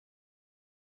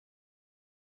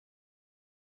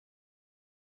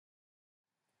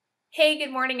Hey,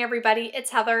 good morning everybody.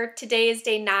 It's Heather. Today is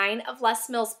day 9 of Les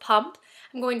Mills Pump.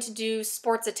 I'm going to do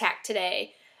Sports Attack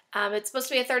today. It's supposed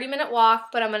to be a 30-minute walk,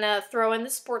 but I'm going to throw in the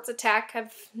Sports Attack.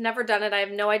 I've never done it. I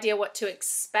have no idea what to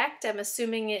expect. I'm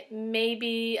assuming it may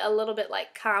be a little bit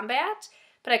like combat,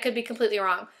 but I could be completely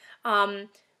wrong.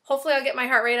 Hopefully I'll get my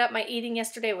heart rate up. My eating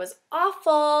yesterday was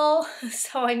awful,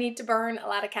 so I need to burn a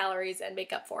lot of calories and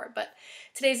make up for it. But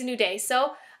today's a new day,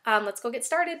 so let's go get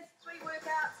started. 3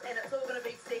 workouts and it's all going to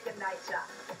be second nature.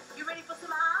 You ready for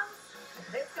some arms?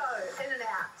 Let's go, in and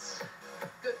out.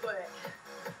 Good work.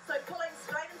 So pulling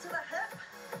straight into the hip.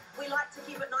 We like to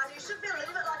keep it nice. You should feel a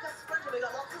little bit like a sprinter. We've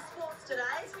got lots of sports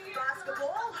today.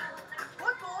 Basketball,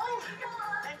 football,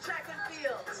 and track and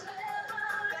field.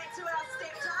 Back to our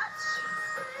step touch.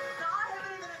 Now I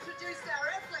haven't even introduced our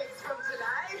athletes from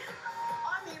today.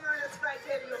 I'm Emma and it's great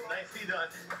to have you along. Nicely done.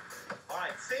 All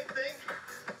right, same thing,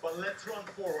 but let's run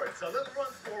forward. So let's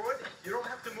run forward. You don't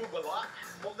have to move a lot.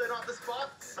 Hold it on the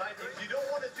spot. Side. If you don't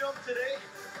want to jump today,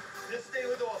 just stay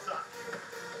with Osa.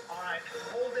 All right,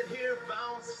 hold it here,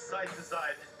 bounce side to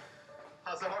side.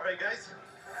 How's the heart rate, guys?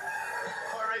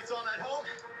 Heart rate's on at home.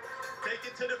 Take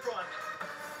it to the front.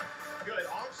 Good.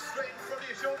 Arms straight in front of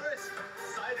your shoulders.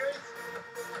 Side raise.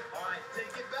 All right,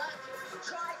 take it back.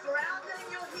 Try grounding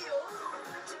your heels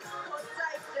for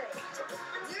safety.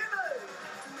 New move.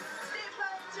 Step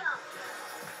and jump.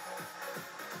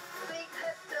 Feet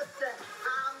hip distance.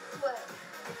 Arm swing.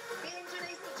 Bend your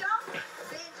knees to jump.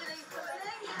 Bend your knees to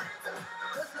sing.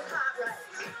 This is heart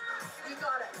rate. You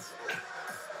got it.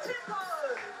 Tempo.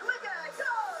 Quicker. Go.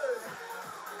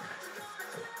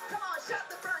 Come on, shut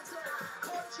the front door.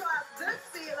 Contrast this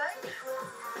feeling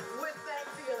with that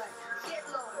feeling. Get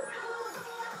low.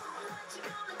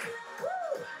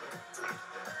 Woo.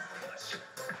 Push.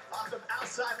 Awesome.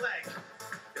 Outside leg.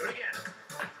 Do it again.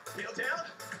 Heel down.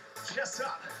 Chest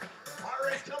up.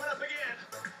 Heart rate's coming up again.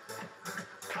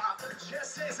 Up.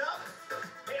 Chest stays up.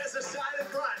 Hands to side and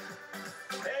front.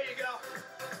 There you go.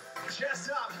 Chest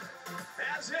up.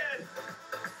 Abs in.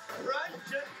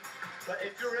 Front. But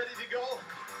if you're ready to go,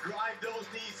 drive those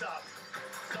knees up.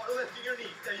 Start lifting your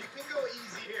knees. Now you can go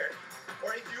easy here.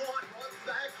 Or if you want, front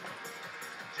back,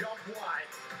 jump wide.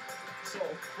 So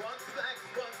front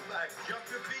back, jump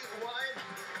your feet wide,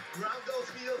 ground those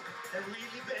heels, and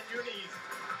really bend your knees.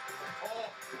 Oh,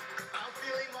 I'm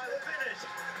feeling my finish.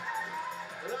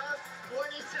 Last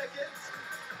 20 seconds.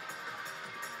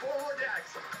 4 more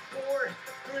jacks. 4,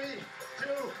 3,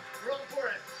 2, run for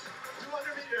it.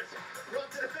 200 meters, run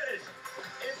to the finish.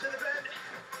 Into the bend,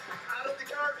 out of the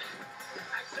curve,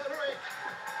 accelerate,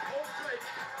 hold straight.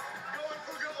 Going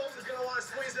for gold is gonna want to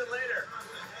squeeze it later.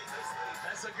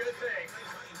 That's a good thing.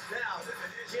 Now,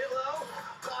 get low,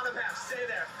 bottom half, stay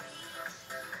there.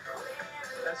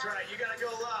 That's right, you gotta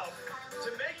go low.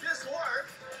 To make this work,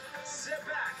 sit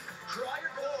back, draw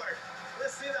your board.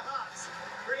 Let's see the hops.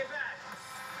 Bring it back,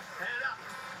 and up,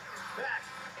 back.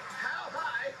 How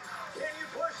high can you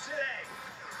push today?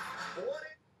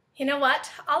 You know what?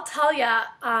 I'll tell ya,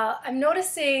 I'm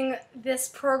noticing this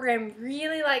program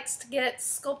really likes to get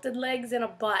sculpted legs and a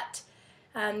butt.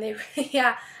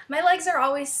 Yeah, my legs are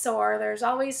always sore. There's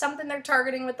always something they're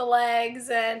targeting with the legs,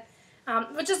 and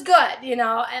which is good, you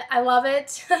know. I love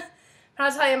it. But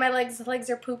I'll tell you, my legs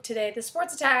are pooped today. The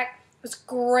Sports Attack was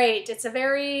great. It's a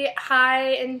very high,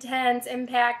 intense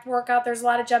impact workout. There's a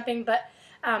lot of jumping, but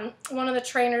one of the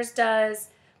trainers does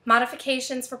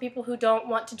modifications for people who don't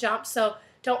want to jump, so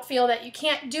don't feel that you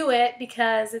can't do it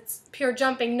because it's pure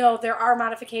jumping. No, there are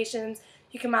modifications.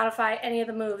 You can modify any of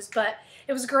the moves, but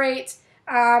it was great.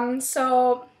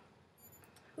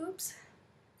 Oops.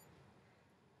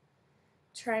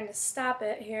 Trying to stop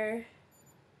it here.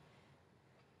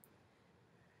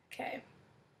 Okay.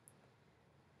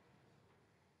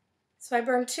 So I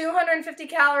burned 250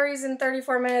 calories in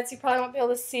 34 minutes. You probably won't be able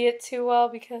to see it too well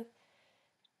because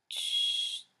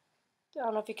I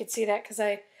don't know if you could see that because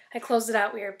I closed it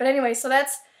out weird. But anyway, so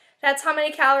that's how many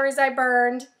calories I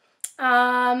burned.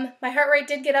 My heart rate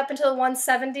did get up into the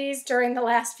 170s during the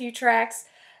last few tracks.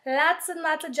 Lots and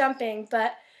lots of jumping,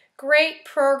 but great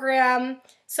program.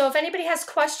 So if anybody has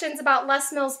questions about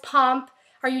Les Mills Pump,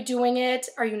 are you doing it?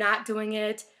 Are you not doing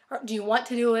it? Or do you want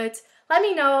to do it? Let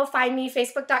me know. Find me,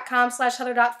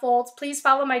 facebook.com/heather.foltz. Please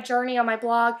follow my journey on my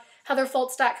blog,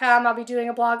 heatherfoltz.com. I'll be doing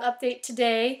a blog update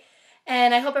today.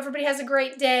 And I hope everybody has a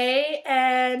great day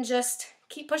and just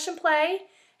keep push and play.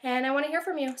 And I want to hear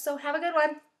from you. So have a good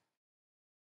one.